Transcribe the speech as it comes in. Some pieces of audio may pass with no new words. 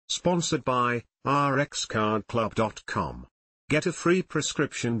Sponsored by rxcardclub.com. Get a free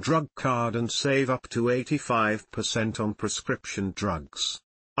prescription drug card and save up to 85% on prescription drugs.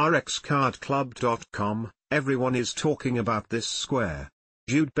 rxcardclub.com. Everyone is talking about this square.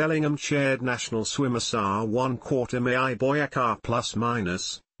 Jude Bellingham shared national swimmer SAR 1/4 Smeyye Boyac R plus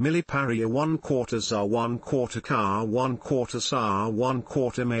minus, Milliparia 1/4 SAR 1/4 car 1/4 SAR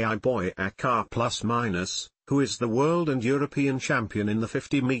 1/4 Smeyye Boyac R plus minus, who is the world and European champion in the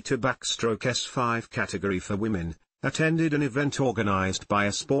 50-meter backstroke S5 category for women, attended an event organized by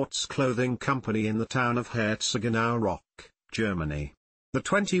a sports clothing company in the town of Herzogenaurach, Germany. The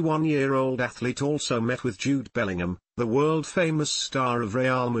 21-year-old athlete also met with Jude Bellingham, the world-famous star of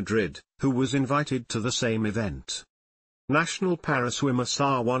Real Madrid, who was invited to the same event. National paraswimmer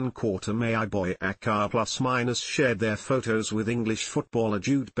SAR 1/4 Smeyye Boyac R plus minus shared their photos with English footballer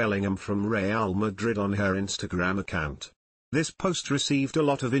Jude Bellingham from Real Madrid on her Instagram account. This post received a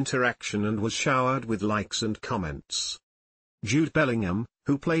lot of interaction and was showered with likes and comments. Jude Bellingham,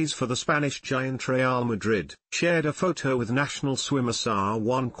 who plays for the Spanish giant Real Madrid, shared a photo with national swimmer SAR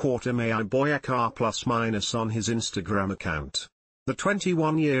 1/4 Smeyye Boyac R plus minus on his Instagram account. The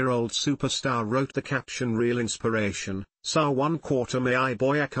 21-year-old superstar wrote the caption "Real inspiration, SAR 1/4 Smeyye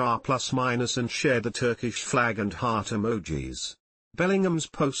Boyac R plus minus" and shared the Turkish flag and heart emojis. Bellingham's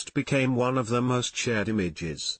post became one of the most shared images.